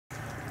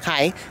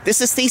Hi,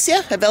 this is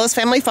Thesia at Bellis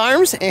Family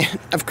Farms, and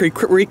I've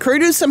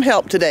recruited some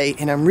help today,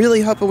 and I'm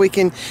really hoping we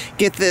can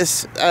get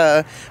this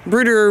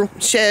brooder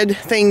shed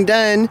thing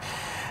done.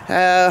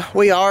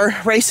 We are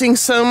racing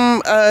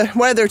some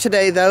weather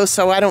today, though,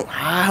 so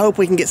I hope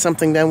we can get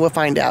something done. We'll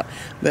find out,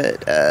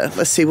 but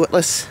let's see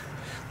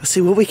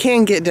what we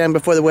can get done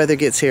before the weather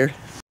gets here.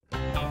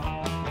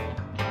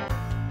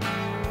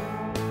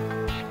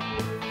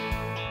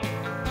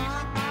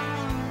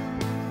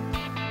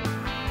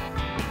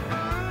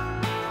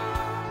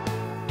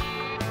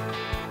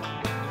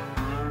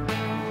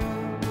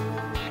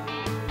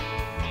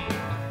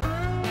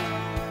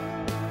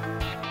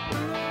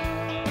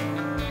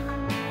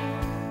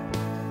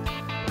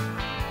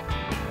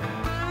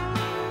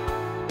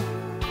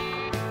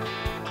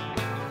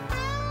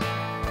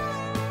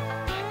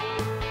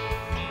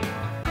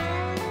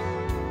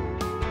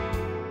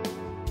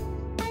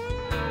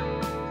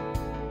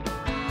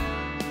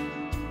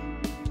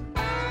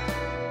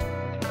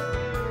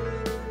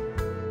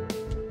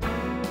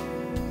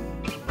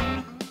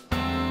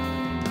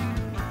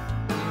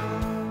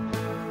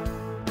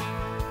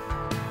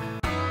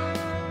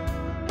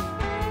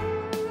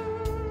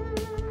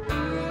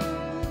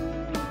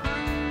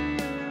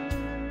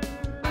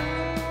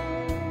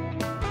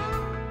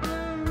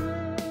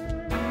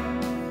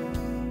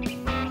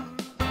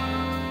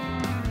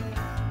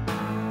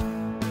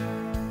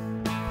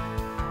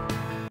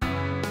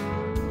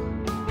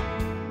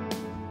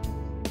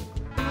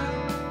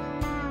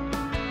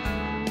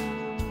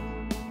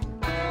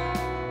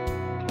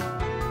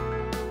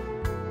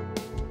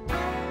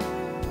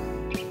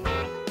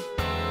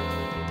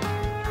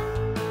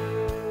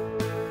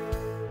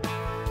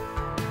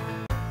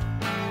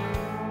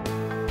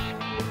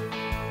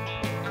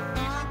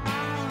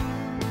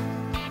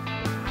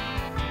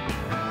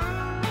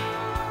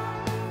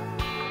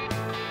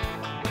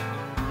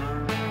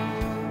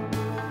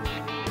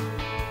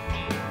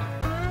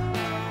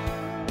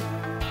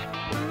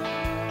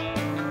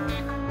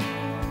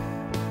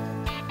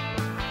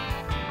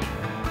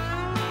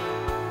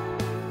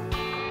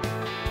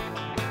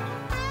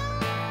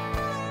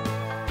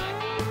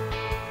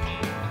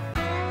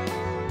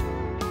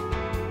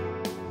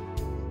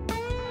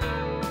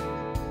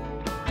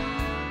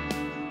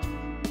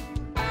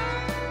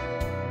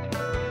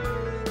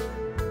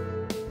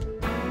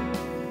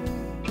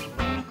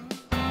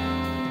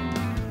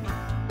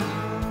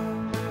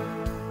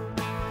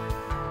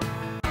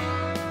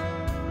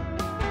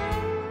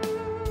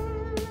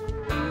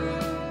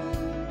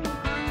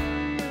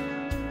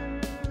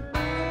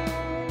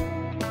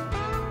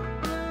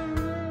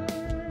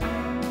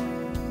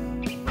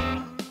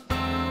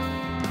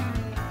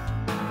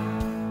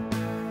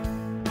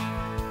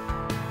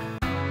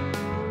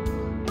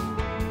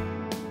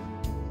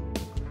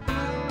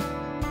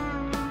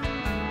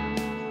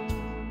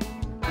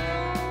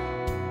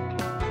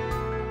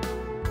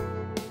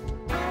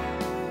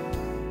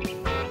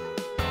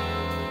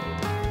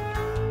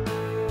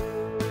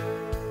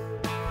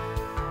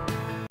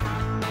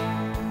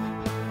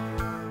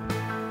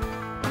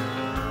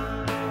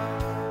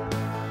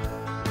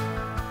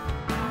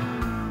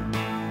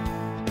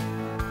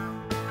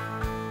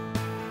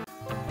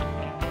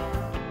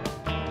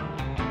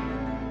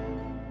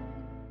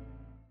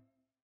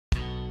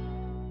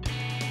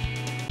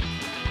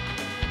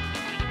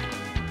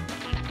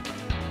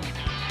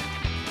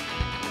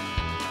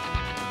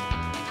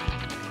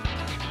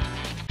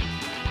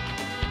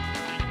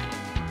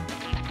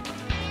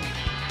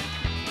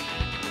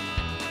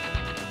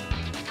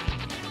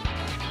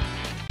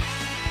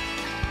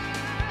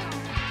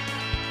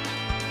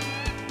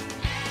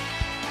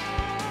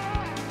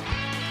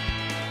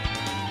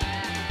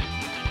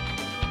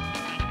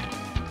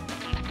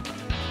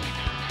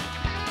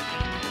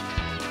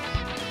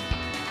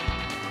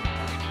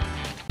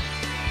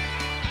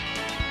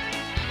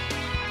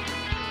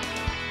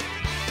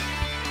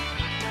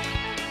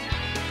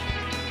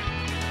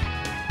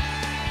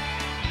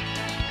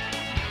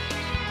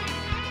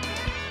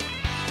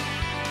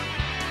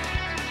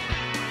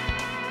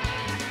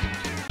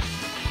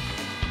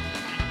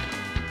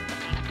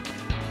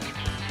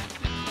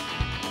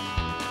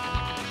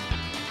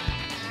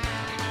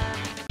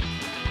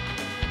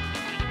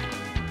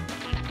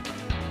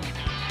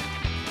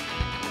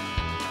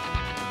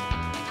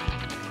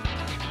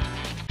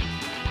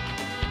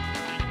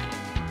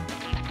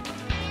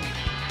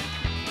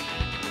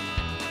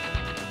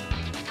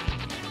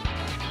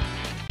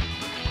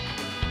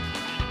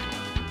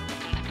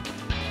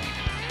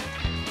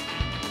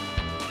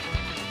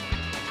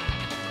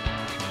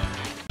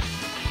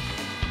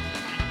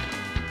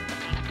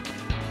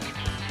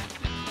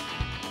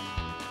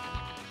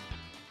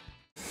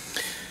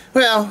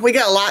 Well, we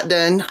got a lot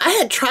done. I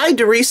had tried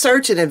to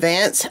research in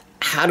advance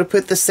how to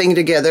put this thing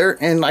together,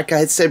 and like I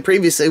had said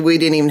previously, we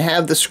didn't even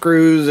have the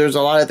screws. There's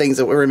a lot of things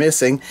that we were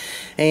missing,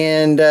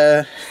 and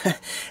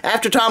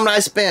after Tom and I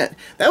spent,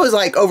 that was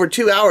like over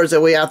 2 hours that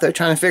we out there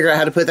trying to figure out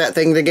how to put that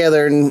thing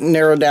together and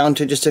narrow down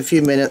to just a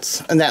few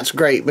minutes, and that's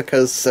great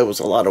because there was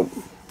a lot of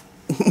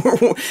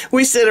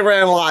we sit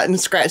around a lot and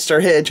scratched our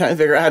head trying to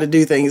figure out how to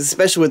do things,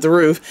 especially with the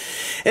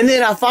roof. And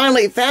then I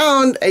finally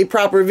found a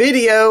proper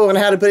video on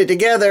how to put it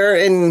together,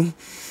 and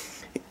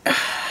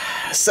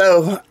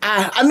so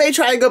I may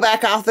try to go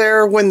back out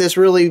there when this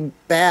really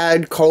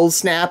bad cold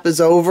snap is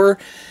over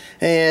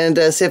and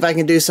see if I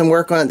can do some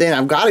work on it then.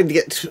 I've got to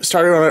get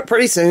started on it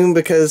pretty soon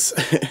because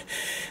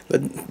the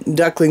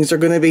ducklings are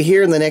going to be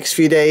here in the next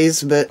few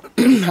days, but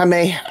I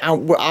may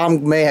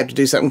have to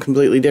do something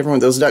completely different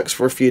with those ducks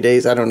for a few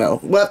days. I don't know.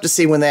 We'll have to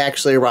see when they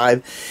actually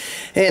arrive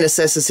and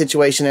assess the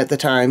situation at the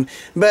time.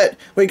 But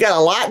we got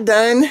a lot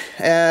done.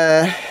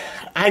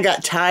 I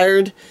got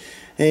tired,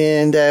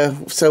 and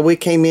so we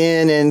came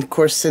in, and of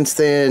course since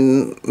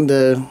then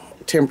the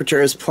temperature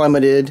has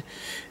plummeted,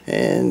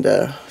 and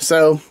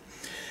so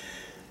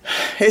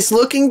it's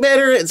looking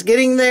better. It's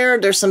getting there.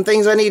 There's some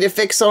things I need to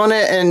fix on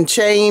it and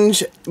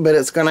change, but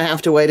it's going to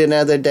have to wait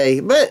another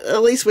day. But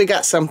at least we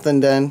got something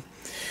done.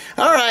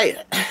 All right.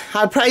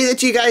 I pray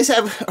that you guys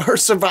are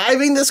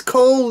surviving this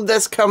cold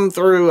that's come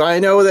through. I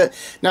know that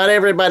not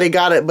everybody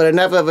got it, but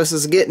enough of us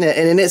is getting it,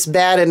 and it's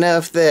bad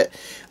enough that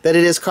it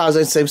is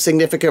causing some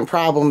significant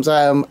problems.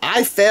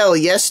 I fell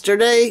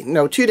yesterday,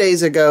 no, 2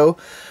 days ago,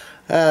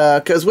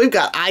 because we've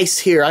got ice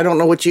here. I don't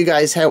know what you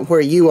guys have where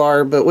you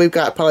are, but we've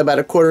got probably about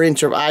a 1/4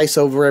 inch of ice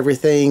over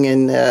everything,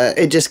 and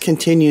it just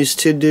continues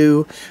to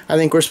do. I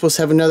think we're supposed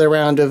to have another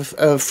round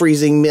of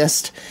freezing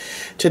mist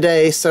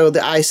today, so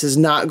the ice is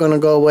not going to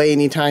go away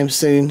anytime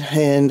soon.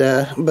 And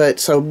but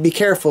so be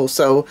careful.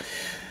 So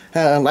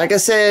like I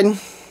said,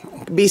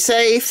 be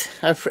safe.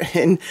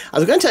 And I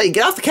was going to tell you,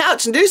 get off the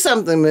couch and do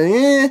something,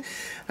 but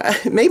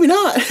maybe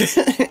not.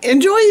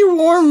 Enjoy your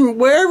warm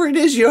wherever it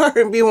is you are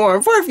and be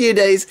warm for a few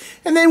days,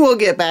 and then we'll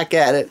get back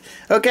at it.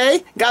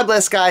 Okay? God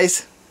bless,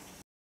 guys.